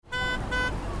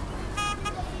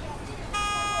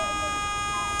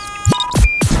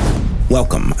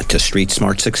Welcome to Street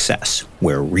Smart Success,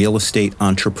 where real estate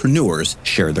entrepreneurs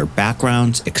share their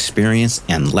backgrounds, experience,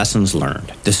 and lessons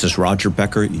learned. This is Roger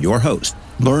Becker, your host.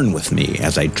 Learn with me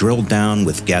as I drill down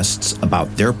with guests about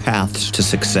their paths to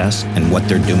success and what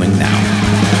they're doing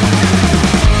now.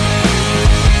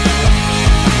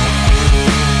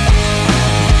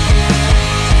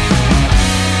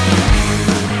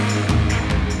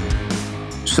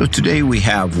 So today we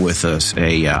have with us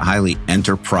a highly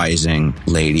enterprising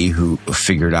lady who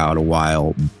figured out a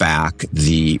while back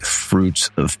the fruits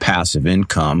of passive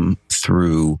income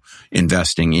through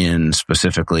investing in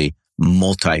specifically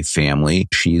multifamily.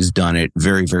 She's done it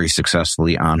very, very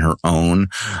successfully on her own,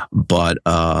 but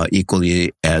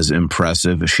equally as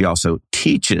impressive, she also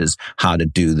teaches how to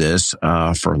do this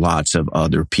for lots of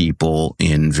other people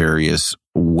in various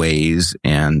ways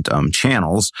and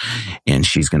channels, and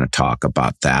she's going to talk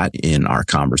about that in our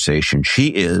conversation. She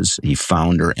is the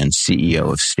founder and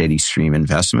CEO of Steady Stream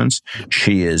Investments.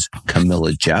 She is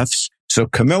Camilla Jeffs. So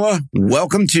Camilla,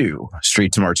 welcome to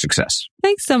Street Smart Success.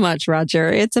 Thanks so much, Roger.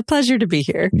 It's a pleasure to be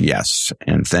here. Yes,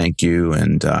 and thank you.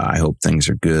 And I hope things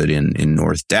are good in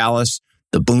North Dallas.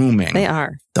 The booming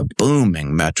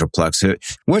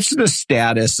Metroplex. What's the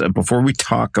status, before we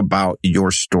talk about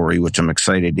your story, which I'm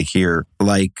excited to hear,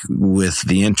 like with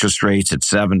the interest rates at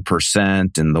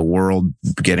 7% and the world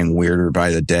getting weirder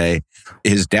by the day,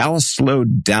 is Dallas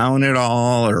slowed down at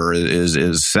all, or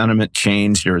is sentiment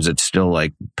changed, or is it still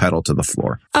like pedal to the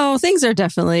floor? Oh, things are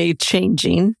definitely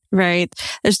changing, right?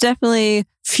 There's definitely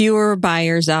fewer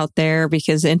buyers out there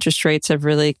because interest rates have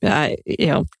really,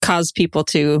 caused people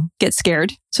to get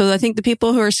scared. So I think the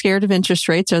people who are scared of interest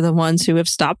rates are the ones who have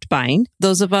stopped buying.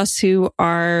 Those of us who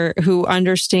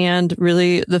understand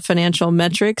really the financial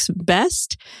metrics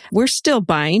best, we're still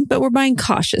buying, but we're buying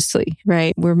cautiously,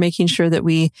 right? We're making sure that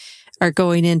we are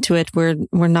going into it. We're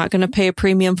not going to pay a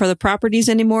premium for the properties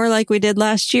anymore like we did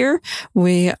last year.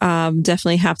 We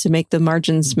definitely have to make the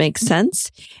margins make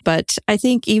sense. But I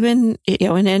think even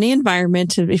in any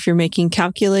environment, if you're making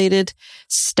calculated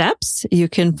steps, you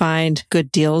can find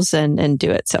good deals and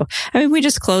do it. So, we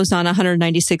just closed on a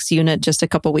 196 unit just a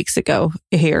couple weeks ago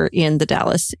here in the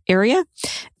Dallas area.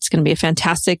 It's going to be a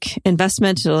fantastic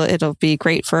investment. It'll be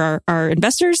great for our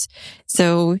investors.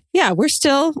 So yeah, we're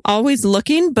still always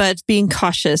looking, but being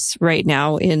cautious right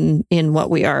now in what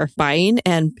we are buying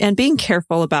and being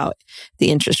careful about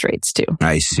the interest rates too.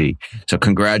 I see. So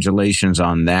congratulations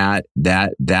on that.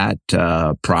 That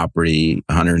property,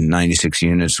 196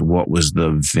 units. What was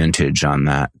the vintage on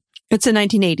that? It's a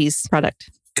 1980s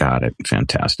product. Got it.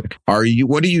 Fantastic.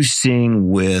 What are you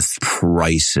seeing with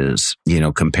prices,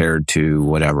 compared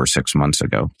to 6 months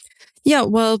ago? Yeah,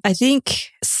 well, I think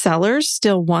sellers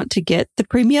still want to get the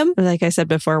premium. Like I said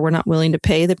before, we're not willing to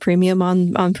pay the premium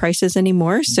on prices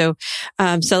anymore. So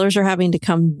sellers are having to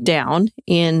come down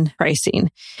in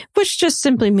pricing, which just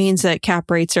simply means that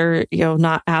cap rates are,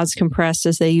 not as compressed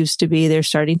as they used to be. They're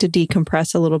starting to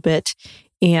decompress a little bit.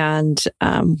 And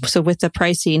so with the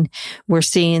pricing, we're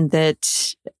seeing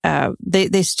that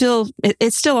it's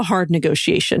still a hard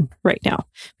negotiation right now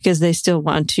because they still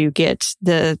want to get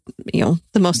the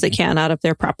most they can out of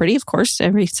their property. Of course,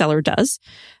 every seller does.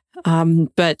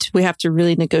 But we have to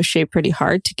really negotiate pretty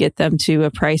hard to get them to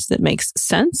a price that makes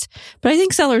sense. But I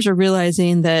think sellers are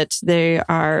realizing that they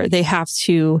have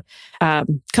to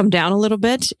come down a little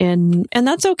bit, and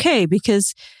that's okay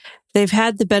because they've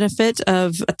had the benefit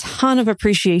of a ton of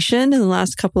appreciation in the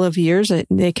last couple of years.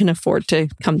 They can afford to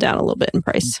come down a little bit in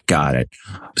price. Got it.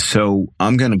 So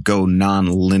I'm going to go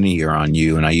non-linear on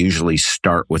you, and I usually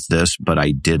start with this, but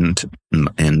I didn't,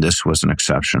 and this was an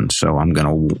exception. So I'm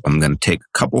going to take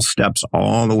a couple steps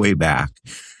all the way back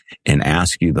and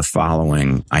ask you the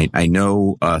following. I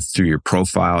know through your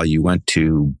profile you went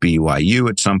to BYU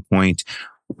at some point.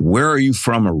 Where are you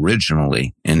from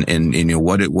originally? And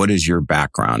what is your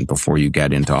background before you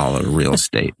get into all of real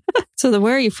estate? So the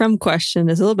where are you from question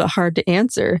is a little bit hard to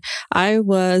answer. I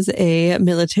was a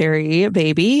military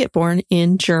baby born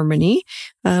in Germany.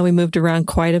 We moved around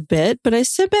quite a bit, but I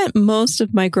spent most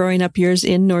of my growing up years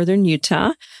in northern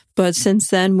Utah. But since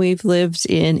then, we've lived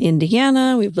in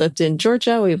Indiana, we've lived in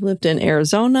Georgia, we've lived in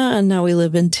Arizona, and now we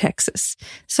live in Texas.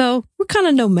 So we're kind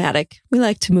of nomadic. We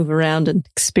like to move around and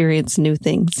experience new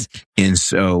things. And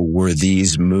so were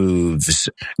these moves,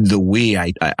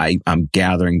 I'm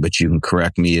gathering, but you can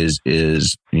correct me, is a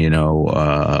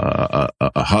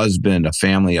husband, a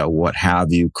family, a what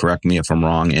have you, correct me if I'm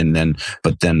wrong.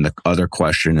 But then the other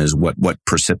question is what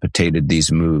precipitated these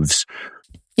moves?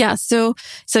 Yeah. So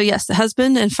yes, the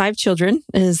husband and 5 children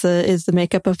is the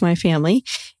makeup of my family.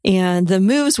 And the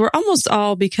moves were almost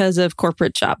all because of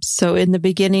corporate jobs. So in the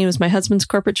beginning, it was my husband's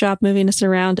corporate job moving us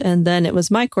around. And then it was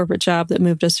my corporate job that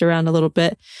moved us around a little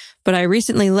bit. But I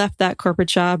recently left that corporate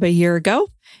job a year ago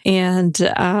and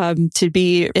to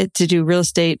do real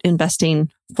estate investing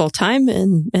full time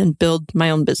and build my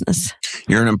own business.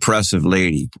 You're an impressive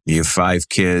lady. You have 5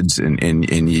 kids and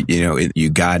you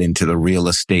got into the real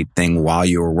estate thing while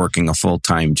you were working a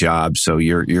full-time job. So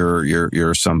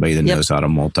you're somebody that knows how to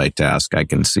multitask. I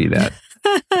can see that.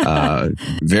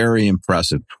 Very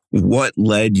impressive. What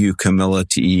led you, Camilla,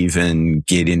 to even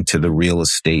get into the real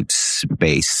estate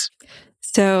space?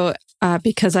 So,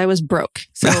 because I was broke.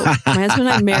 So my husband and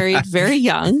I married very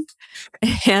young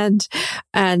and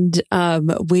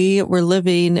we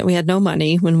had no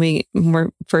money when we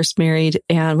were first married,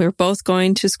 and we were both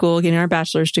going to school, getting our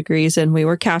bachelor's degrees, and we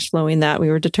were cash flowing that. We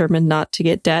were determined not to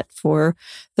get debt for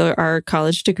our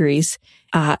college degrees.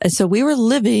 And so we were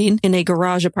living in a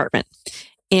garage apartment,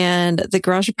 and the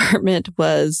garage apartment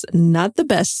was not the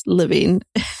best living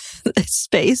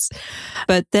space.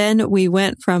 But then we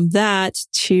went from that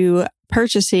to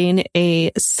purchasing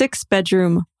a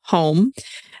 6-bedroom home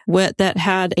that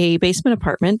had a basement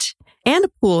apartment and a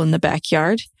pool in the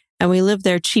backyard. And we lived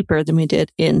there cheaper than we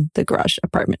did in the garage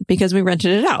apartment because we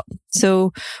rented it out.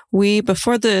 So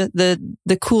before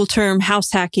the cool term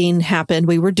house hacking happened,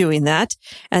 we were doing that.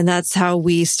 And that's how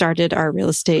we started our real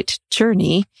estate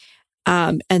journey.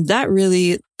 And that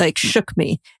really shook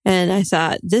me. And I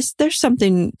thought, there's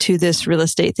something to this real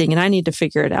estate thing and I need to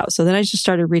figure it out. So then I just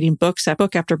started reading books,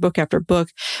 book after book after book.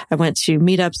 I went to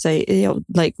meetups. I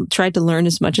tried to learn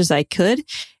as much as I could.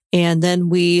 And then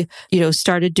we,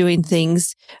 started doing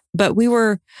things, but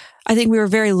I think we were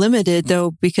very limited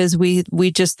though, because we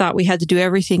just thought we had to do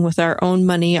everything with our own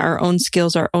money, our own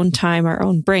skills, our own time, our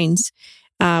own brains.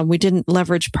 We didn't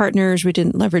leverage partners. We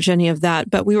didn't leverage any of that,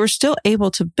 but we were still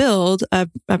able to build a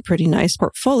pretty nice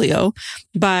portfolio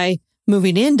by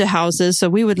moving into houses. So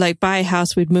we would buy a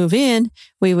house, we'd move in,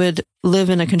 we would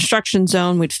live in a construction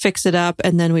zone, we'd fix it up,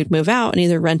 and then we'd move out and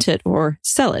either rent it or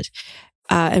sell it.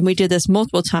 And we did this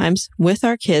multiple times with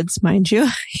our kids, mind you.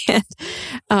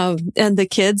 And the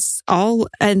kids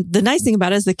and the nice thing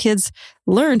about it is the kids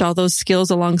learned all those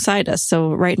skills alongside us.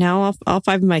 So right now, all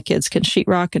 5 of my kids can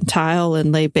sheetrock and tile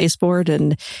and lay baseboard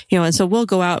and so we'll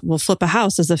go out, we'll flip a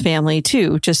house as a family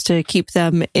too, just to keep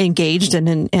them engaged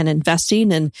and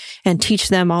investing and teach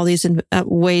them all these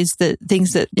ways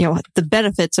things that, the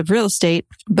benefits of real estate.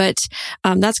 But,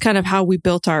 that's kind of how we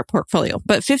built our portfolio.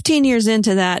 But 15 years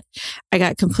into that, I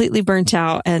got completely burnt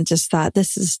out and just thought,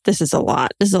 this is a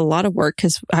lot. This is a lot of work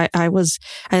because I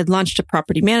had launched a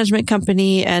property management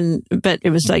company but it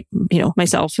was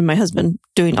myself and my husband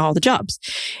doing all the jobs.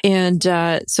 And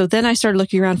so then I started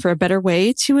looking around for a better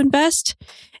way to invest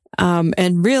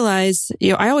and realized,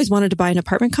 I always wanted to buy an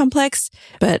apartment complex,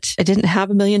 but I didn't have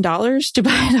 $1 million to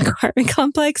buy an apartment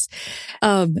complex.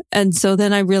 And so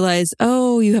then I realized,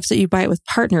 you buy it with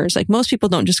partners. Most people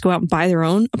don't just go out and buy their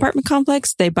own apartment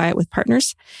complex. They buy it with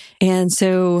partners. And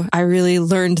so I really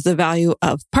learned the value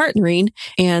of partnering.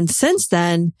 And since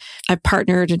then, I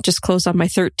partnered and just closed on my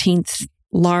 13th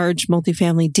large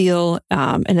multifamily deal.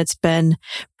 And it's been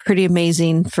pretty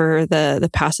amazing for the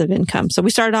passive income. So we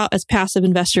started out as passive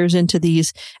investors into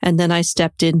these, and then I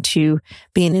stepped into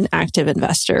being an active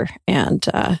investor, and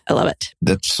I love it.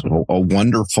 That's a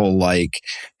wonderful,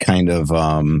 kind of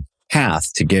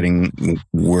path to getting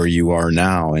where you are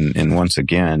now. And once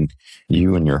again,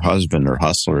 you and your husband are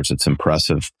hustlers. It's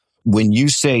impressive. When you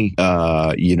say,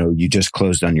 you just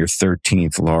closed on your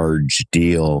 13th large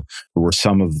deal, were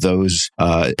some of those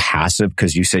passive?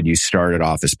 Because you said you started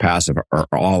off as passive. Are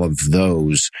all of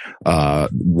those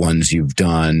ones you've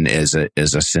done as a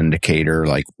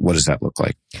syndicator? What does that look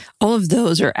like? All of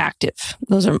those are active.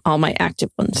 Those are all my active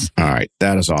ones. All right.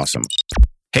 That is awesome.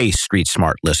 Hey, Street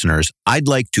Smart listeners, I'd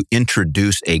like to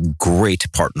introduce a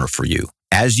great partner for you.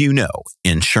 As you know,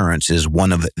 insurance is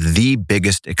one of the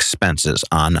biggest expenses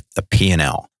on the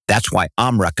P&L. That's why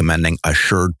I'm recommending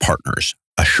Assured Partners.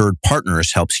 Assured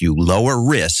Partners helps you lower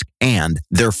risk and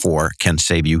therefore can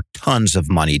save you tons of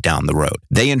money down the road.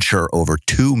 They insure over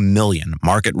 2 million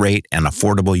market rate and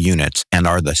affordable units and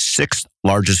are the 6th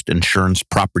largest insurance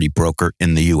property broker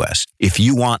in the U.S. If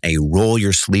you want a roll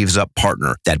your sleeves up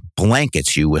partner that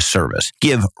blankets you with service,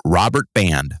 give Robert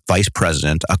Band, Vice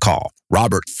President, a call.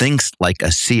 Robert thinks like a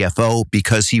CFO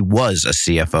because he was a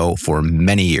CFO for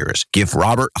many years. Give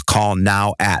Robert a call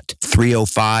now at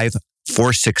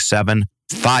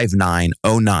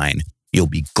 305-467-5909. You'll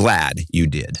be glad you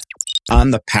did.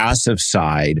 On the passive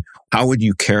side, how would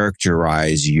you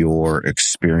characterize your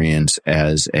experience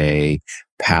as a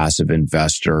passive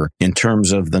investor in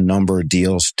terms of the number of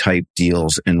deals, type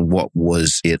deals, and what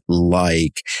was it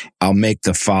like? I'll make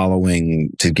the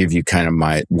following to give you kind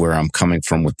of where I'm coming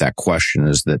from with that question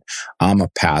is that I'm a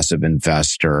passive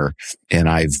investor and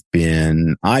I've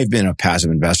been a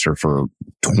passive investor for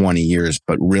 20 years,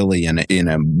 but really in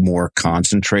a more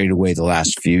concentrated way the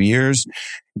last few years.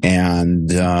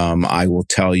 And I will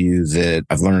tell you that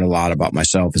I've learned a lot about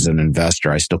myself as an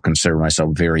investor. I still consider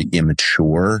myself very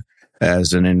immature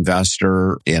as an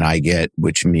investor, and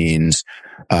which means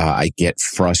I get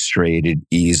frustrated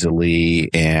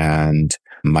easily, and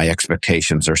my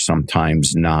expectations are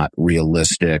sometimes not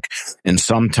realistic. And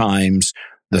sometimes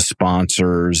the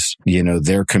sponsors,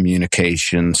 their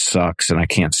communication sucks and I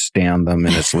can't stand them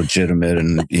and it's legitimate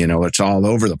and, it's all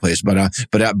over the place. But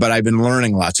I've been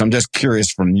learning a lot. So I'm just curious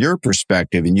from your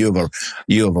perspective, and you have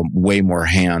a way more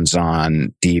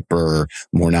hands-on, deeper,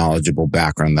 more knowledgeable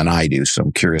background than I do. So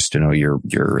I'm curious to know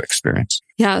your experience.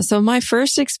 Yeah. So my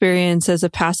first experience as a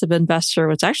passive investor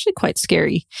was actually quite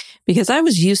scary because I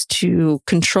was used to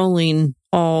controlling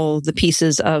all the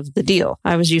pieces of the deal.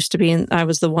 I was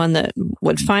the one that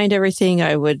would find everything.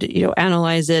 I would,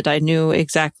 analyze it. I knew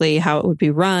exactly how it would be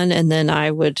run. And then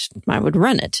I would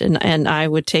run it and I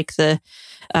would take the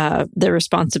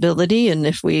responsibility. And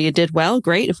if we did well,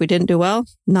 great. If we didn't do well,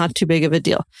 not too big of a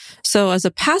deal. So as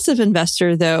a passive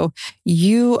investor, though,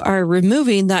 you are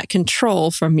removing that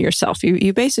control from yourself.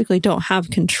 You basically don't have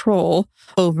control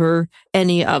over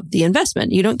any of the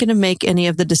investment. You don't get to make any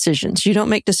of the decisions. You don't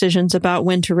make decisions about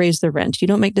when to raise the rent. You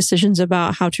don't make decisions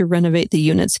about how to renovate the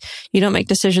units. You don't make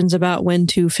decisions about when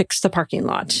to fix the parking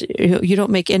lot. You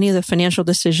don't make any of the financial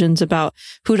decisions about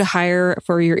who to hire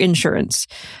for your insurance.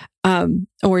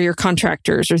 Or your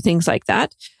contractors or things like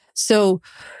that. So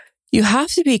you have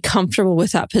to be comfortable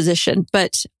with that position.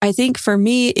 But I think for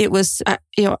me, it was,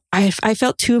 I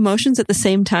felt two emotions at the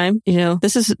same time.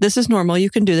 This is normal. You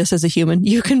can do this as a human.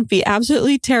 You can be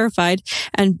absolutely terrified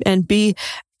and be,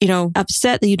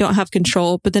 upset that you don't have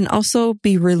control, but then also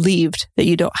be relieved that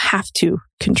you don't have to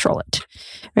control it,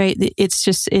 right? It's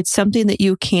something that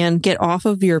you can get off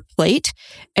of your plate.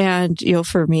 And,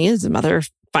 for me as a mother of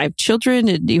 5 children,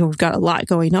 and we've got a lot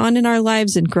going on in our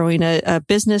lives and growing a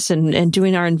business and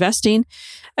doing our investing.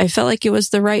 I felt like it was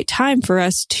the right time for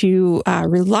us to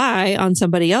rely on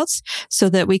somebody else so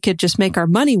that we could just make our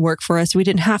money work for us. We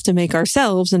didn't have to make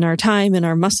ourselves and our time and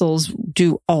our muscles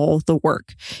do all the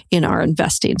work in our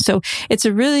investing. So it's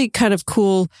a really kind of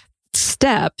cool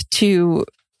step to,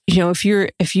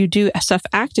 if you do stuff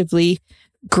actively,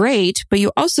 great, but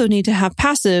you also need to have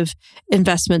passive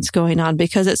investments going on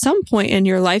because at some point in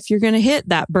your life, you're going to hit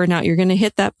that burnout. You're going to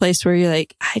hit that place where you're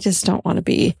like, I just don't want to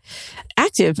be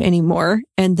active anymore.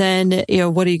 And then,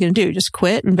 what are you going to do? Just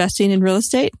quit investing in real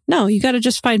estate? No, you got to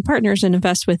just find partners and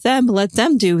invest with them, let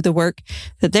them do the work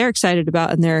that they're excited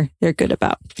about and they're good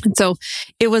about. And so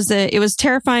it was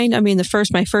terrifying. I mean,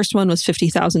 my first one was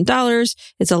 $50,000.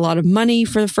 It's a lot of money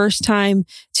for the first time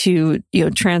to,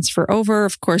 transfer over.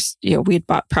 Of course, we had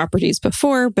bought properties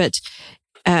before, but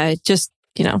I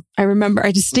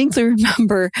distinctly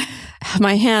remember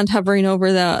my hand hovering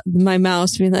over my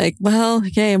mouse being like, well,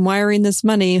 okay, I'm wiring this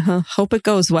money. Hope it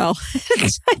goes well.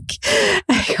 It's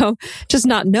like, just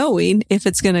not knowing if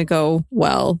it's going to go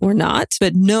well or not,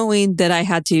 but knowing that I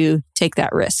had to take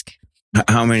that risk.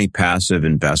 How many passive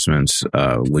investments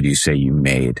would you say you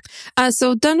made?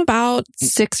 So done about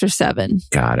 6 or 7.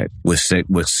 Got it. With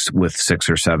 6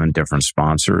 or 7 different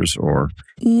sponsors, or?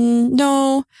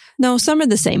 No, some are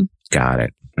the same. Got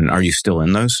it. And are you still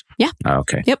in those? Yeah.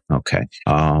 Okay. Yep. Okay.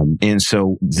 And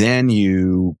so then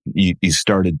you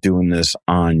started doing this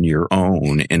on your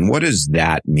own. And what does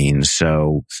that mean?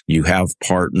 So you have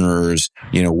partners,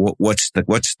 what's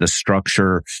the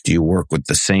structure? Do you work with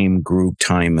the same group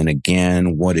time and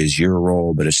again? What is your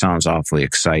role? But it sounds awfully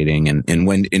exciting. And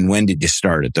when did you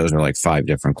start it? Those are like 5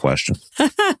 different questions.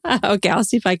 Okay. I'll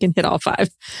see if I can hit all 5.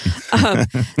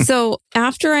 So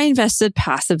after I invested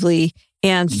passively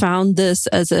and found this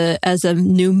as a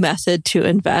new method to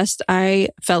invest, I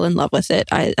fell in love with it.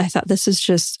 I thought this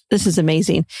is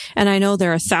amazing. And I know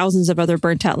there are thousands of other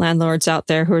burnt out landlords out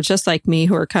there who are just like me,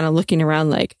 who are kind of looking around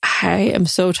like, I am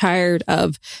so tired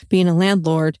of being a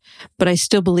landlord, but I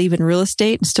still believe in real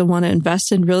estate and still want to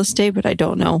invest in real estate, but I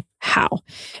don't know how.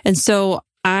 And so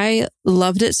I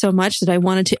loved it so much that I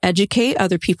wanted to educate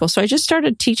other people. So I just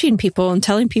started teaching people and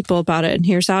telling people about it. And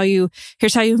here's how you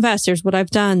invest. Here's what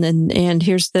I've done. And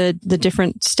here's the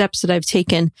different steps that I've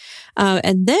taken.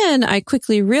 And then I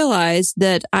quickly realized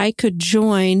that I could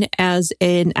join as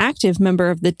an active member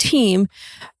of the team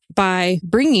by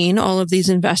bringing all of these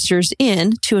investors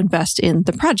in to invest in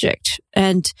the project.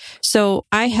 And so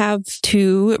I have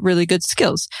two really good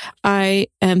skills. I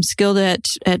am skilled at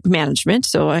management.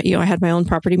 So, I had my own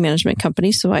property management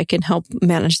company, so I can help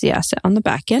manage the asset on the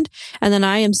back end. And then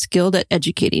I am skilled at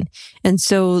educating. And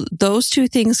so those two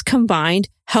things combined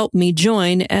help me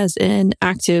join as an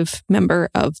active member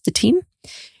of the team.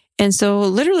 And so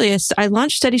literally I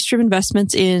launched Steady Stream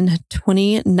Investments in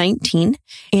 2019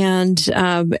 and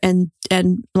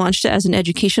launched it as an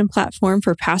education platform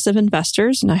for passive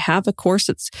investors. And I have a course,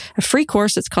 it's a free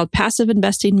course. It's called Passive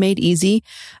Investing Made Easy,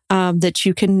 that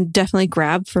you can definitely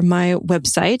grab from my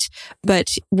website.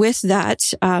 But with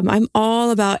that, I'm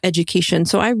all about education.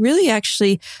 So I really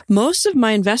most of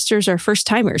my investors are first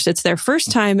timers. It's their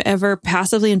first time ever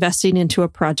passively investing into a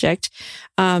project,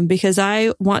 because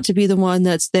I want to be the one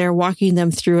that's there walking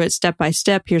them through it step by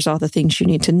step. Here's all the things you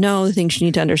need to know, the things you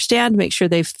need to understand, make sure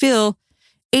they feel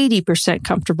 80%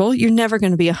 comfortable. You're never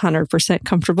going to be 100%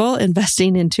 comfortable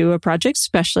investing into a project,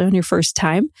 especially on your first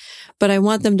time. But I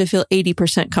want them to feel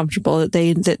 80% comfortable,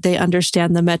 that they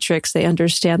understand the metrics, they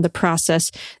understand the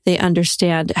process, they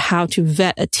understand how to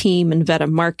vet a team and vet a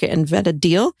market and vet a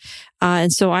deal.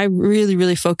 And so I really,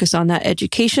 really focus on that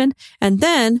education. And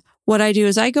then what I do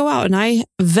is I go out and I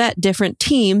vet different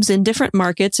teams in different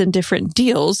markets and different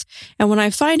deals. And when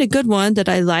I find a good one that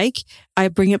I like, I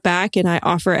bring it back and I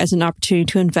offer as an opportunity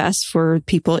to invest for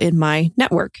people in my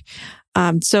network.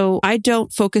 So I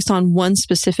don't focus on one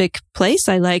specific place.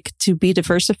 I like to be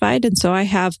diversified. And so I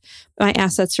have my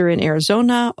assets are in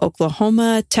Arizona,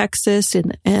 Oklahoma, Texas,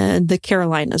 and the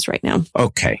Carolinas right now.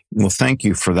 Okay. Well, thank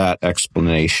you for that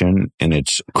explanation. And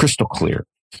it's crystal clear.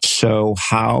 So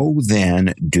how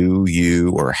then do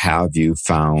you or have you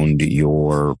found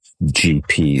your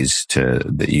GPs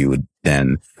that you would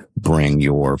then bring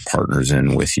your partners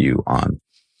in with you on?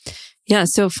 Yeah.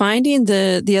 So finding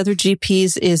the other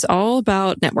GPs is all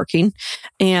about networking.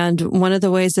 And one of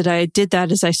the ways that I did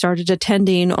that is I started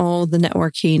attending all the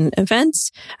networking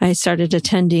events. I started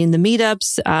attending the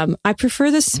meetups. I prefer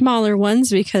the smaller ones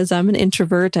because I'm an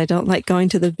introvert. I don't like going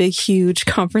to the big, huge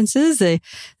conferences. They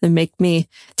make me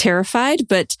terrified,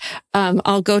 but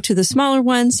I'll go to the smaller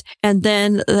ones. And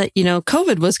then,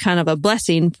 COVID was kind of a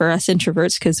blessing for us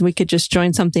introverts because we could just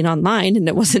join something online and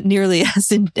it wasn't nearly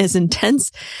as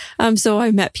intense. So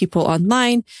I met people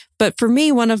online. But for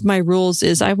me, one of my rules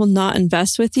is I will not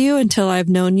invest with you until I've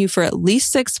known you for at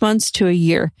least 6 months to a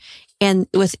year. And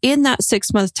within that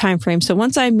 6-month time frame, so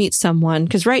once I meet someone,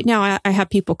 because right now I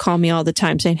have people call me all the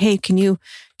time saying, "Hey, can you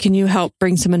help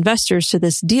bring some investors to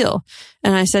this deal?"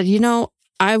 And I said,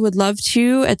 I would love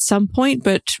to at some point,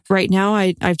 but right now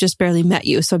I've just barely met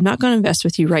you. So I'm not going to invest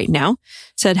with you right now.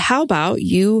 Said, how about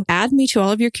you add me to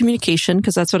all of your communication?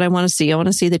 Because that's what I want to see. I want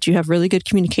to see that you have really good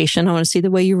communication. I want to see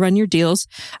the way you run your deals.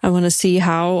 I want to see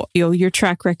how, your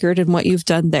track record and what you've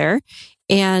done there.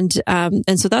 And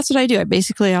so that's what I do.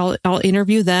 I'll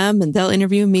interview them and they'll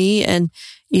interview me. And,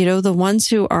 the ones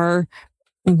who are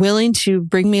willing to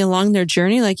bring me along their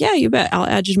journey, like, yeah, you bet, I'll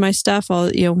add you to my stuff.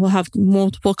 We'll have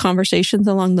multiple conversations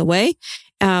along the way.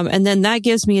 And then that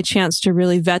gives me a chance to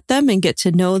really vet them and get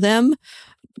to know them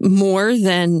more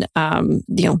than,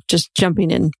 just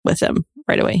jumping in with them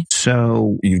right away.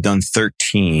 So you've done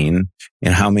 13,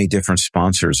 and how many different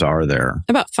sponsors are there?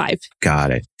 About 5. Got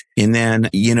it. And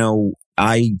then,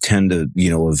 I tend to,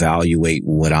 evaluate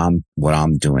what I'm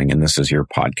doing, and this is your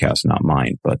podcast, not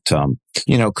mine. But,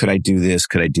 could I do this?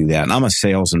 Could I do that? And I'm a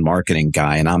sales and marketing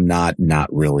guy, and I'm not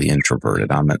really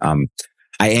introverted.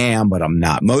 I am, but I'm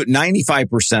not.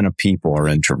 95% of people are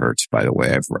introverts, by the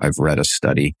way. I've read a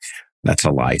study. That's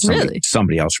a lie.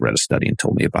 Somebody else read a study and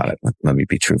told me about it. Let me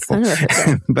be truthful.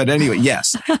 But anyway,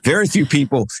 yes, very few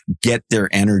people get their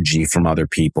energy from other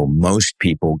people. Most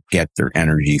people get their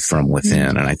energy from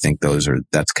within. And I think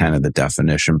that's kind of the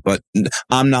definition. But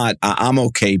I'm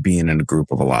okay being in a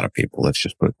group of a lot of people. Let's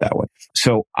just put it that way.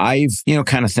 So I've,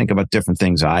 kind of think about different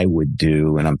things I would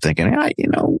do. And I'm thinking,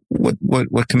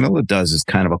 what Camilla does is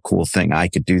kind of a cool thing. I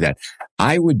could do that.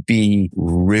 I would be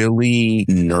really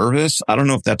nervous. I don't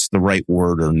know if that's the right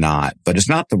word or not, but it's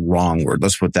not the wrong word.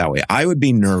 Let's put it that way. I would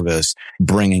be nervous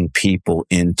bringing people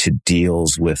into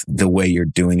deals with the way you're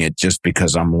doing it, just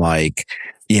because I'm like,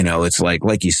 it's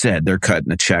like you said, they're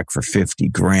cutting a check for 50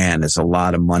 grand. It's a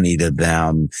lot of money to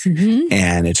them. Mm-hmm.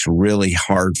 And it's really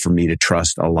hard for me to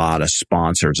trust a lot of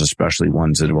sponsors, especially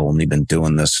ones that have only been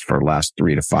doing this for the last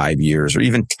 3 to 5 years or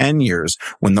even 10 years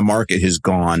when the market has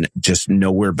gone just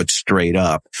nowhere but straight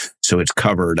up. So it's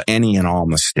covered any and all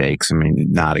mistakes. I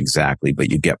mean, not exactly, but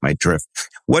you get my drift.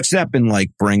 What's that been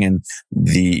like bringing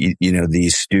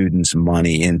these students'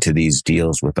 money into these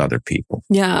deals with other people?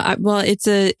 Yeah, well, it's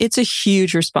a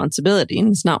huge responsibility, and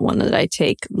it's not one that I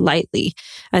take lightly.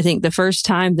 I think the first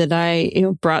time that I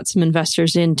brought some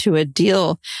investors into a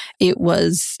deal, it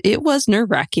was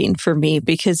nerve-wracking for me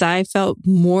because I felt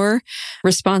more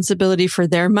responsibility for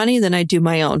their money than I do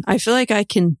my own. I feel like I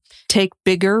can take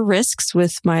bigger risks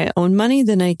with my own money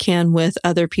than I can with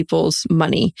other people's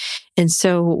money. And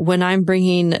so when I'm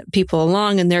bringing people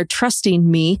along and they're trusting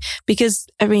me, because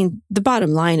I mean, the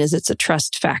bottom line is it's a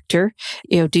trust factor.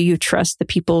 Do you trust the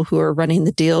people who are running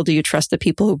the deal? Do you trust the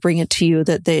people who bring it to you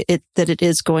that it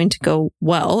is going to go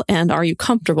well? And are you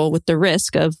comfortable with the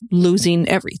risk of losing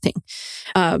everything?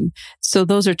 So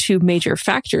those are two major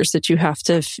factors that you have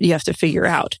to figure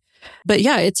out. But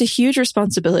yeah, it's a huge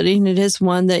responsibility, and it is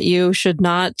one that you should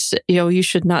not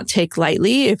take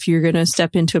lightly if you're going to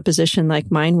step into a position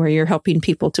like mine where you're helping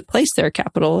people to place their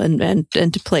capital and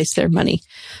to place their money.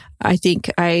 I think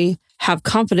I have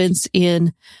confidence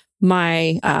in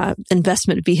my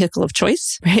investment vehicle of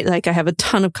choice, right? Like I have a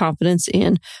ton of confidence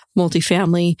in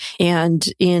multifamily and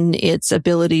in its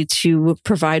ability to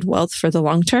provide wealth for the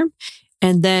long term.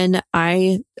 And then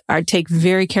I take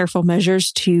very careful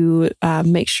measures to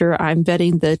make sure I'm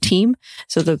vetting the team.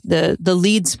 So the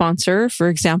lead sponsor, for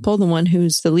example, the one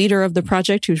who's the leader of the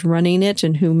project, who's running it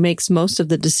and who makes most of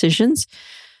the decisions.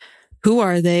 Who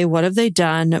are they? What have they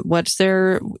done? What's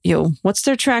their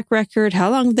track record? How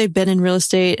long have they been in real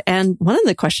estate? And one of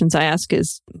the questions I ask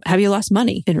is, have you lost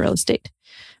money in real estate?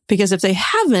 Because if they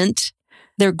haven't,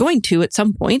 they're going to at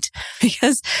some point,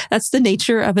 because that's the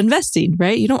nature of investing,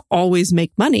 right? You don't always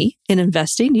make money in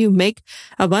investing. You make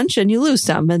a bunch and you lose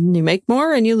some, and you make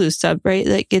more and you lose some, right?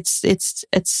 Like it's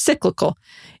cyclical.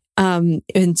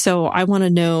 And so I want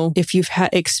to know if you've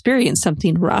experienced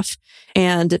something rough.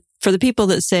 And for the people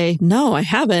that say, no, I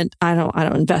haven't, I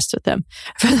don't invest with them.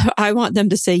 I want them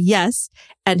to say yes.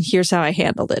 And here's how I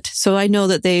handled it. So I know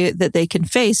that they can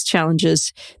face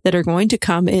challenges that are going to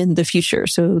come in the future.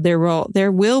 So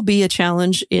there will be a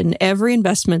challenge in every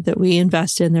investment that we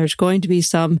invest in. There's going to be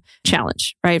some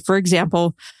challenge, right? For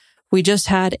example, we just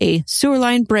had a sewer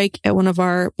line break at one of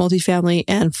our multifamily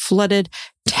and flooded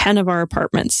 10 of our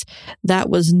apartments. That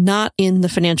was not in the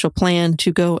financial plan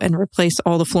to go and replace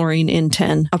all the flooring in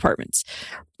 10 apartments.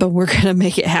 But we're going to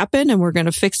make it happen, and we're going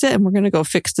to fix it, and we're going to go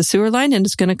fix the sewer line, and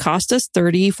it's going to cost us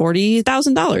 $30,000,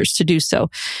 $40,000 to do so.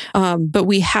 But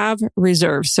we have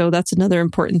reserves. So that's another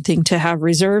important thing, to have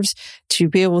reserves, to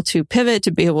be able to pivot,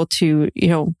 to be able to,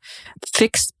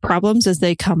 fix problems as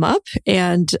they come up.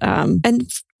 And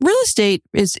real estate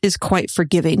is quite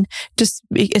forgiving, just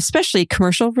especially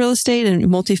commercial real estate and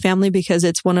multifamily, because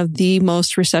it's one of the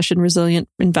most recession resilient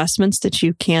investments that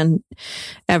you can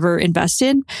ever invest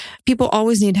in. People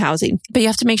always need housing, but you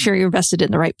have to make sure you're invested in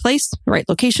the right place, the right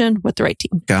location, with the right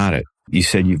team. Got it. You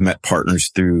said you've met partners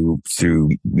through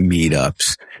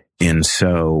meetups. And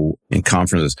so in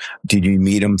conferences, did you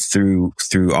meet them through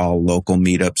all local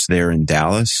meetups there in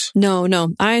Dallas? No.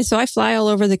 I fly all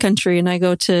over the country, and I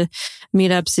go to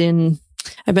meetups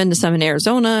I've been to some in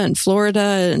Arizona and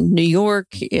Florida and New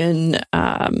York,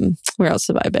 where else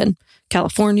have I been?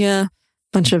 California.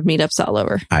 Bunch of meetups all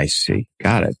over. I see.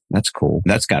 Got it. That's cool.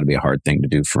 That's got to be a hard thing to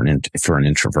do for an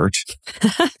introvert.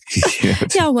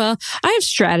 Yeah, well, I have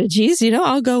strategies.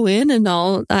 I'll go in and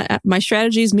my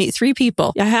strategies meet 3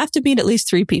 people. I have to meet at least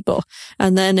 3 people,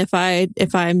 and then if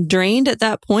I'm drained at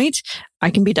that point, I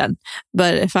can be done.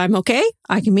 But if I'm okay,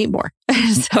 I can meet more.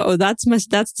 So that's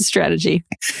the strategy.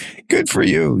 Good for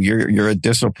you. You're a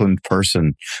disciplined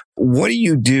person. What do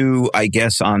you do, I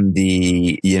guess, on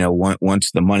the,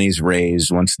 once the money's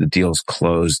raised, once the deal's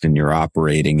closed and you're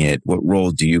operating it, what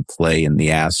role do you play in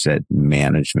the asset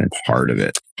management part of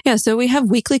it? Yeah, so we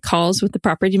have weekly calls with the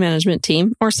property management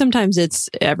team, or sometimes it's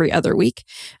every other week.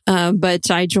 But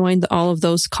I joined all of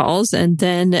those calls, and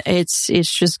then it's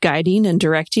just guiding and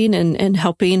directing and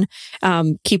helping,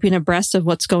 keeping abreast of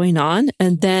what's going on,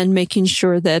 and then making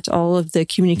sure that all of the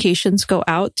communications go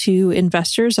out to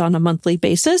investors on a monthly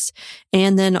basis,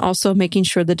 and then also making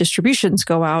sure the distributions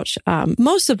go out.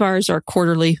 Most of ours are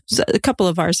quarterly, a couple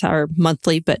of ours are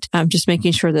monthly, but just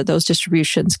making sure that those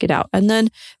distributions get out, and then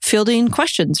fielding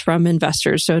questions questions from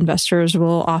investors. So investors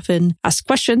will often ask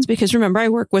questions because remember, I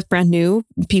work with brand new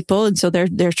people. And so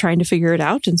they're trying to figure it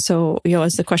out. And so,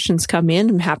 as the questions come in,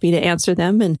 I'm happy to answer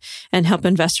them and help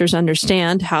investors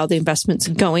understand how the investment's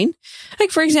going.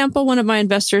 Like, for example, one of my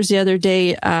investors the other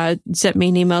day sent me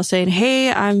an email saying,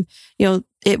 hey,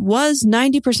 it was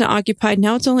 90% occupied.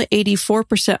 Now it's only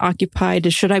 84%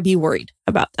 occupied. Should I be worried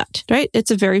about that? Right?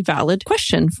 It's a very valid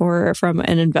question from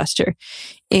an investor.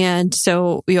 And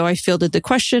so, I fielded the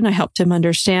question. I helped him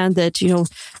understand that,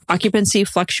 occupancy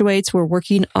fluctuates. We're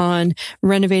working on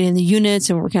renovating the units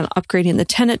and we're working on upgrading the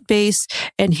tenant base.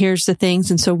 And here's the things.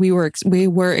 And so we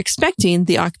were expecting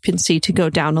the occupancy to go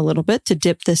down a little bit, to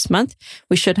dip this month.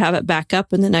 We should have it back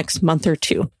up in the next month or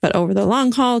two. But over the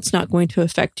long haul, it's not going to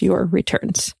affect your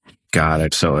returns. Got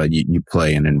it. So you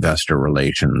play an investor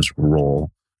relations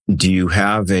role. Do you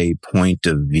have a point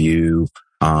of view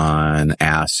on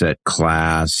asset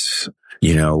class,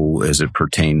 as it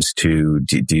pertains to,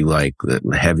 do you like the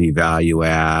heavy value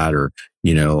add or,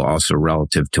 also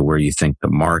relative to where you think the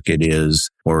market is?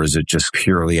 Or is it just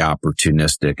purely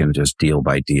opportunistic and just deal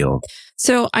by deal?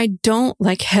 So I don't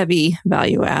like heavy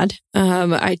value add.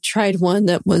 I tried one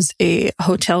that was a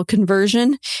hotel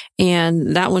conversion,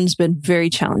 and that one's been very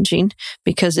challenging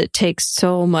because it takes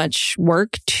so much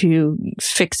work to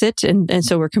fix it. And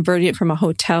so we're converting it from a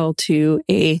hotel to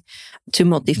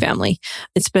multifamily.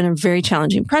 It's been a very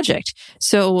challenging project.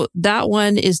 So that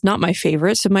one is not my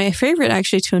favorite. So my favorite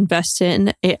actually to invest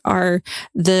in are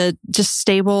the just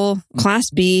stable Class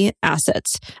B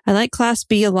assets. I like Class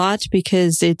B a lot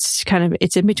because it's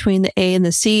in between the A and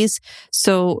the C's.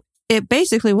 So it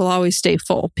basically will always stay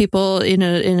full. People in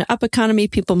an up economy,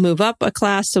 people move up a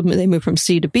class. So they move from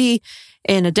C to B.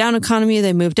 In a down economy,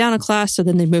 they move down a class. So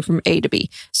then they move from A to B.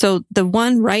 So the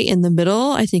one right in the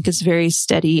middle, I think, is very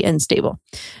steady and stable.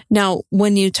 Now,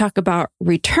 when you talk about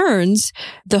returns,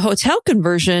 the hotel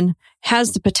conversion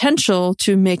has the potential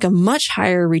to make a much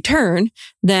higher return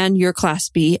than your Class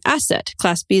B asset.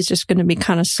 Class B is just going to be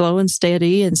kind of slow and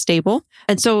steady and stable.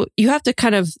 And so you have to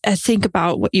kind of think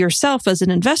about yourself as an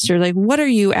investor. Like, what are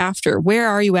you after? Where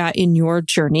are you at in your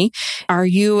journey? Are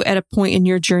you at a point in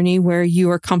your journey where you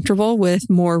are comfortable with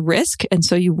more risk? And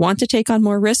so you want to take on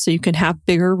more risk so you can have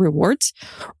bigger rewards?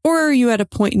 Or are you at a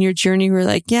point in your journey where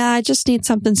like, yeah, I just need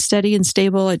something steady and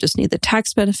stable. I just need the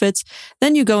tax benefits.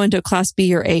 Then you go into a Class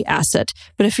B or A asset.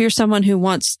 But if you're someone who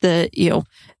wants the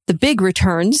big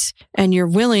returns and you're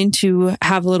willing to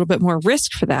have a little bit more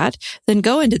risk for that, then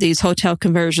go into these hotel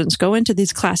conversions, go into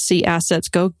these Class C assets,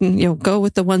 go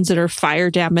with the ones that are fire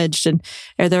damaged and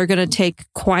they're going to take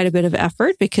quite a bit of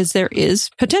effort because there is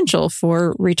potential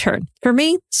for return. For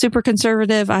me, super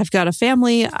conservative. I've got a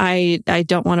family. I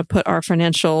don't want to put our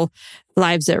financial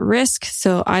lives at risk.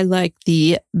 So I like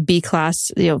the B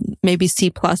class, maybe C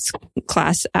plus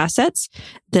class assets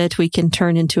that we can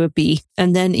turn into a B,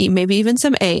 and then maybe even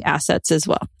some A assets as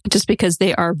well, just because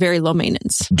they are very low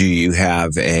maintenance. Do you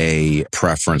have a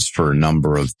preference for a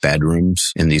number of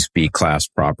bedrooms in these B class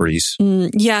properties?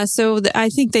 Yeah. So I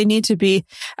think they need to be,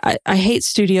 I hate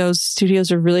studios.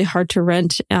 Studios are really hard to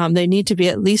rent. They need to be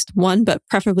at least one, but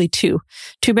preferably two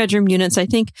bedroom units. I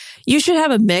think you should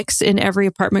have a mix in every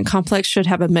apartment complex. Should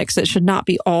have a mix. It should not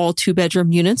be all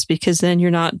 2-bedroom units because then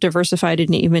you're not diversified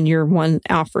in even your one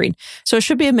offering. So it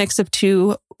should be a mix of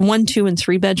 1, 2, and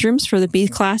 3 bedrooms for the B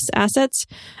class assets.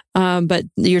 But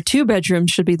your 2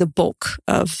 bedrooms should be the bulk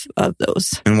of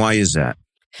those. And why is that?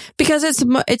 Because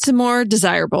it's more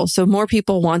desirable. So more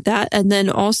people want that. And then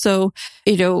also,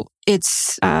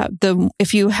 it's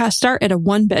if you start at a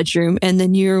 1-bedroom and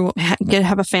then you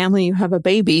have a family, you have a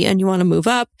baby, and you want to move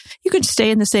up, you could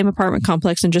stay in the same apartment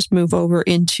complex and just move over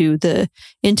into the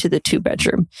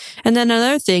 2-bedroom. And then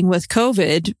another thing with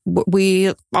COVID,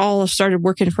 we all started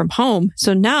working from home,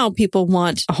 so now people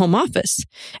want a home office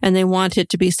and they want it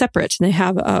to be separate, and they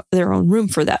have their own room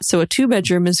for that. So a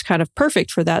 2-bedroom is kind of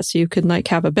perfect for that. So you can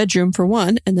have a bedroom for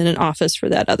one and then an office for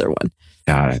that other one.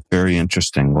 Got it. Very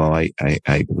interesting. Well,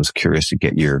 I was curious to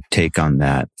get your take on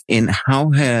that. And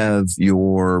how have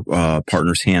your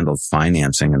partners handled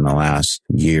financing in the last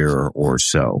year or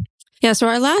so? Yeah, so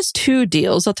our last 2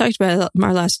 deals, I'll talk about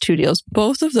our last 2 deals.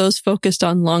 Both of those focused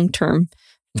on long-term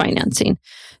financing.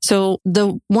 So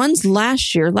the ones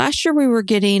last year we were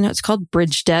getting, it's called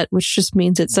bridge debt, which just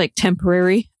means it's like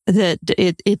temporary. That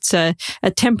it's a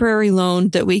temporary loan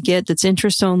that we get that's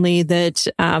interest only, that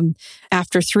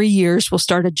after 3 years will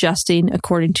start adjusting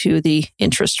according to the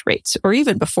interest rates, or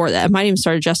even before that. It might even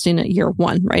start adjusting at year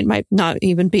 1, right? It might not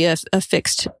even be a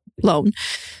fixed loan.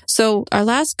 So our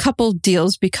last couple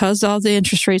deals, because all the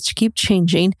interest rates keep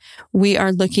changing, we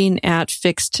are looking at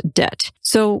fixed debt.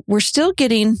 So we're still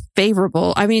getting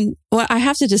favorable. I mean, well, I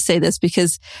have to just say this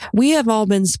because we have all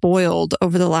been spoiled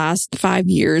over the last 5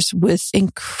 years with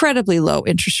incredibly low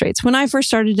interest rates. When I first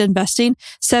started investing,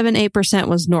 7-8%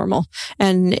 was normal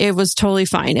and it was totally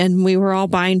fine. And we were all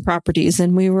buying properties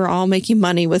and we were all making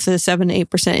money with a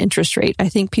 7-8% interest rate. I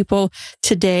think people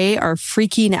today are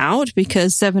freaking out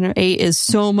because 7 or 8 is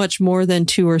so much more than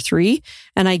 2 or 3.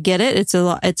 And I get it. It's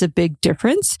a big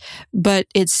difference, but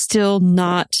it's still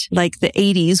not like the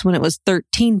 80s when it was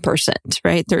 13%,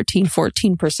 right?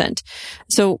 14%.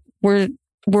 So we're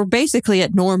basically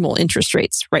at normal interest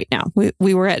rates right now.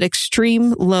 We were at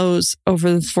extreme lows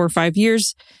over the 4 or 5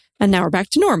 years, and now we're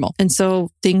back to normal. And so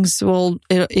things it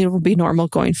will be normal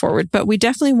going forward. But we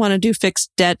definitely want to do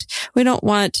fixed debt. We don't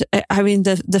want,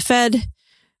 the Fed,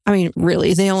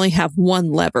 really, they only have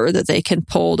one lever that they can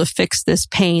pull to fix this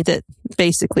pain that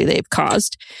basically they've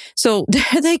caused. So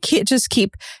they can't just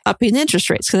keep upping interest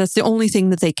rates because that's the only thing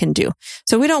that they can do.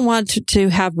 So we don't want to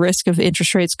have risk of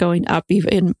interest rates going up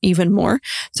even more.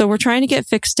 So we're trying to get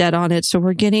fixed debt on it. So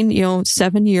we're getting,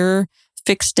 7-year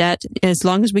fixed debt as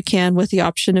long as we can with the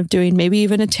option of doing maybe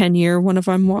even a 10-year. One of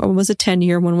them was a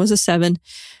 10-year, one was a 7.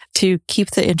 To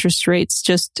keep the interest rates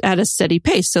just at a steady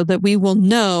pace so that we will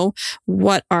know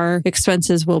what our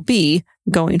expenses will be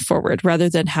going forward rather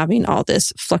than having all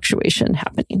this fluctuation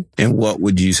happening. And what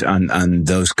would you, on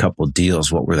those couple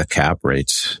deals, what were the cap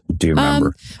rates? Do you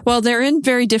remember? Well, they're in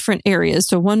very different areas.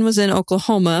 So one was in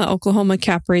Oklahoma. Oklahoma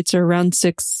cap rates are around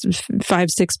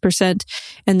 6%.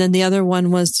 And then the other one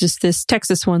was just this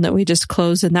Texas one that we just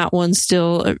closed. And that one's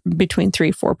still between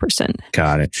 3-4%.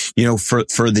 Got it.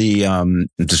 For the,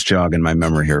 just jogging my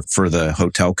memory here, for the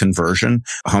hotel conversion,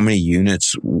 how many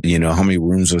units, how many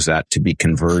rooms was that to be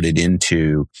converted into,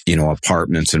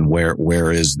 apartments, and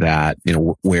where is that,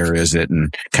 where is it,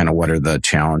 and kind of what are the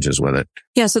challenges with it?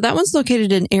 Yeah. So that one's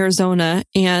located in Arizona,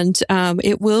 and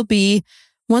it will be,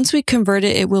 once we convert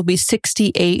it, it will be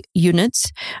 68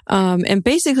 units. And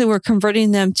basically we're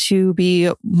converting them to be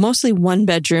mostly 1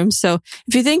 bedroom. So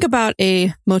if you think about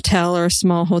a motel or a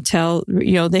small hotel,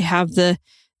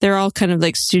 they're all kind of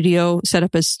like set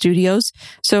up as studios.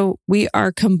 So we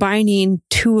are combining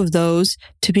 2 of those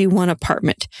to be 1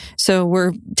 apartment. So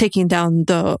we're taking down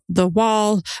the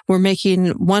wall. We're making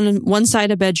one side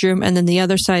a bedroom, and then the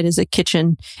other side is a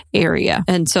kitchen area.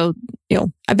 And so,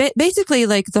 basically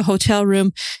like the hotel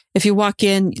room, if you walk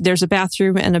in, there's a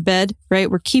bathroom and a bed,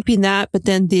 right? We're keeping that, but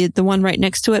then the one right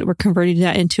next to it, we're converting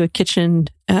that into a kitchen,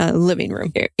 living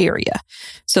room area.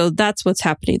 So that's what's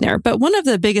happening there. But one of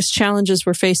the biggest challenges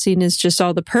we're facing is just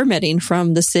all the permitting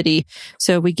from the city.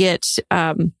 So we get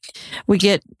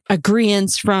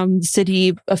agreements from the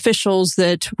city officials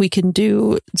that we can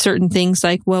do certain things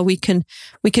like, well, we can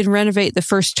renovate the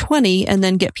first 20 and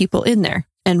then get people in there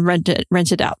and rent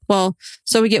it out. Well,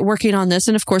 so we get working on this.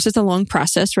 And of course, it's a long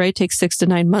process, right? It takes 6 to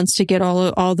 9 months to get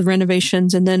all the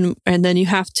renovations. And then you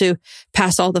have to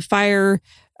pass all the fire.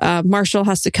 Marshall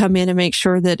has to come in and make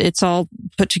sure that it's all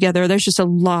put together. There's just a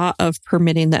lot of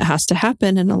permitting that has to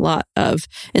happen and a lot of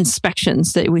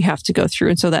inspections that we have to go through.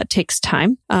 And so that takes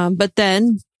time. But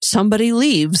then somebody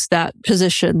leaves that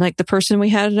position, like the person we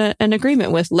had an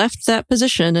agreement with left that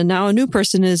position, and now a new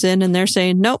person is in, and they're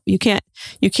saying, nope, you can't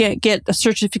get a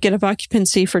certificate of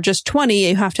occupancy for just 20.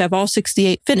 You have to have all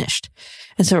 68 finished.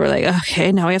 And so we're like,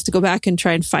 okay, now we have to go back and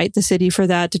try and fight the city for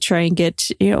that to try and get,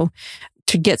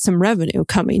 to get some revenue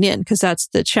coming in, because that's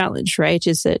the challenge, right?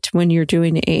 Is that when you're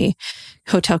doing a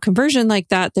hotel conversion like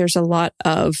that, there's a lot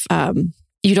of,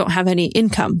 you don't have any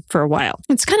income for a while.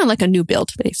 It's kind of like a new build,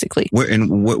 basically.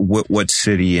 What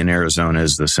city in Arizona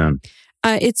is this in?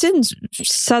 It's in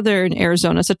southern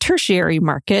Arizona. It's a tertiary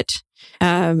market,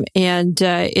 and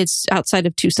it's outside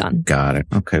of Tucson. Got it.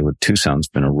 Okay. Well, Tucson's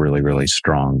been a really, really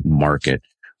strong market.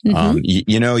 Mm-hmm.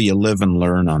 You live and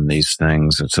learn on these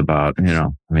things. It's about,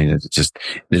 it's just,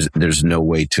 there's no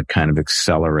way to kind of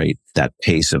accelerate that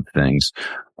pace of things.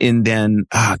 And then,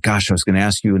 I was going to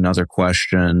ask you another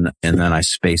question, and then I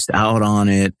spaced out on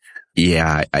it.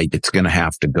 Yeah, it's going to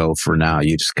have to go for now.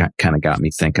 You just kind of got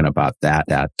me thinking about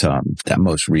that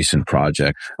most recent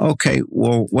project. Okay,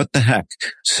 well, what the heck?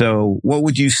 So what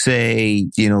would you say,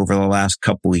 over the last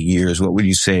couple of years, what would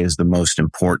you say is the most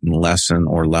important lesson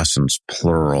or lessons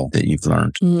plural that you've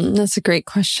learned? That's a great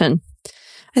question.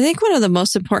 I think one of the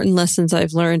most important lessons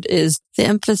I've learned is the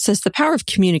emphasis, the power of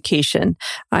communication.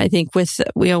 I think with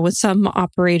some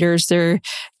operators, their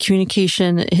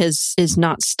communication is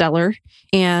not stellar,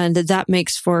 and that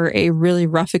makes for a really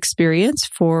rough experience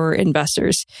for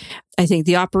investors. I think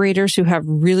the operators who have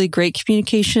really great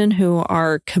communication, who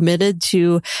are committed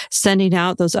to sending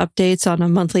out those updates on a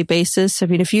monthly basis. I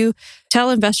mean, if you tell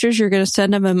investors you're going to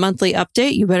send them a monthly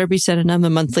update, you better be sending them a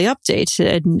monthly update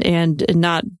and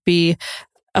not be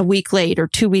a week late or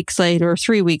 2 weeks late or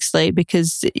 3 weeks late,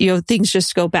 because, things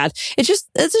just go bad. It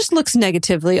just looks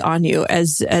negatively on you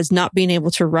as not being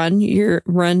able to run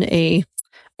a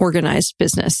organized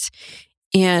business.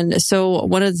 And so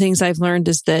one of the things I've learned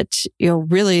is that,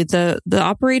 really the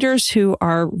operators who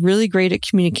are really great at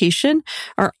communication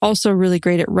are also really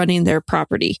great at running their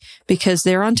property, because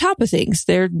they're on top of things.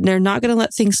 They're not going to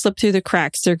let things slip through the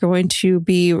cracks. They're going to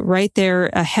be right there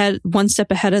one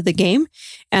step ahead of the game.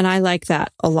 And I like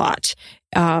that a lot.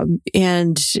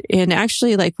 And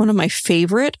actually, like, one of my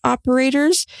favorite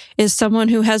operators is someone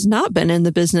who has not been in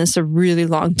the business a really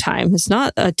long time. It's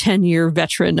not a 10-year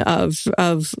veteran of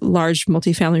large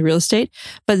multifamily real estate,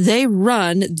 but they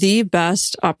run the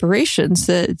best operations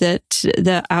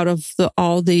that out of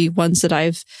all the ones that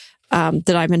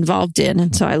I'm involved in.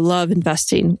 And so I love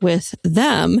investing with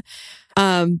them,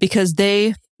 because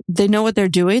they know what they're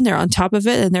doing. They're on top of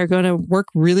it, and they're going to work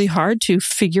really hard to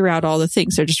figure out all the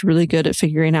things. They're just really good at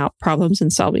figuring out problems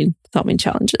and solving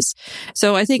challenges.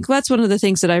 So I think that's one of the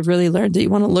things that I've really learned, that you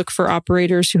want to look for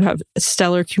operators who have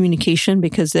stellar communication,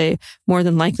 because more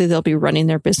than likely they'll be running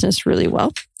their business really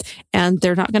well, and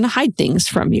they're not going to hide things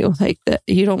from you. Like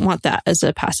you don't want that as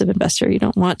a passive investor. You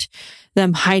don't want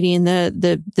them hiding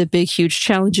the big, huge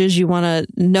challenges. You want to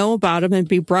know about them and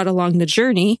be brought along the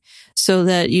journey, so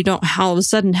that you don't all of a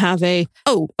sudden have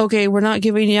okay, we're not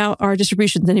giving out our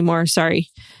distributions anymore. Sorry.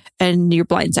 And you're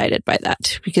blindsided by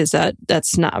that, because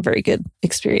that's not a very good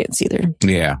experience either.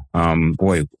 Yeah.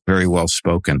 Boy, very well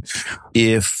spoken.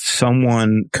 If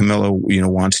someone, Camilla,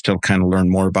 wants to kind of learn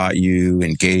more about you,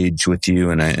 engage with you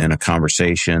in a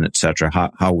conversation, et cetera,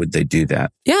 how would they do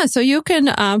that? Yeah. So you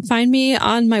can find me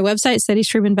on my website,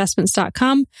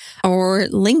 steadystreaminvestments.com, or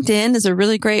LinkedIn is a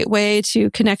really great way to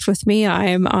connect with me.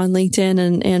 I'm on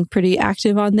LinkedIn and pretty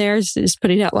active on there, just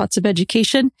putting out lots of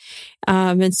education.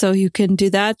 And so you can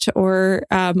do that. Or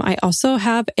I also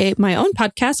have my own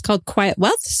podcast called Quiet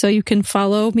Wealth. So you can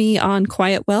follow me on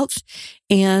Quiet Wealth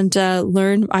and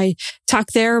learn. I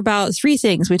talk there about 3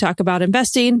 things. We talk about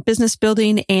investing, business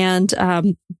building, and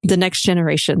the next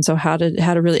generation. So how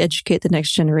to really educate the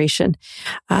next generation.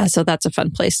 So that's a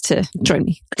fun place to join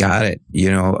me. Got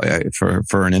it.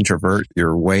 For an introvert,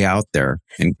 you're way out there,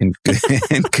 and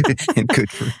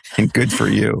good for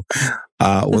you.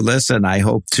 Well, listen, I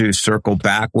hope to circle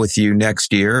back with you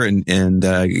next year and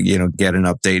get an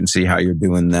update and see how you're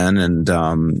doing then. And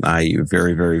I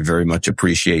very, very, very much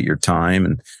appreciate your time,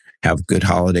 and have good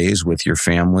holidays with your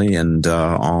family and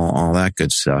all that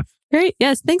good stuff. Great.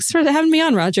 Yes. Thanks for having me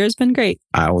on, Roger. It's been great.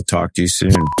 I will talk to you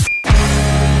soon.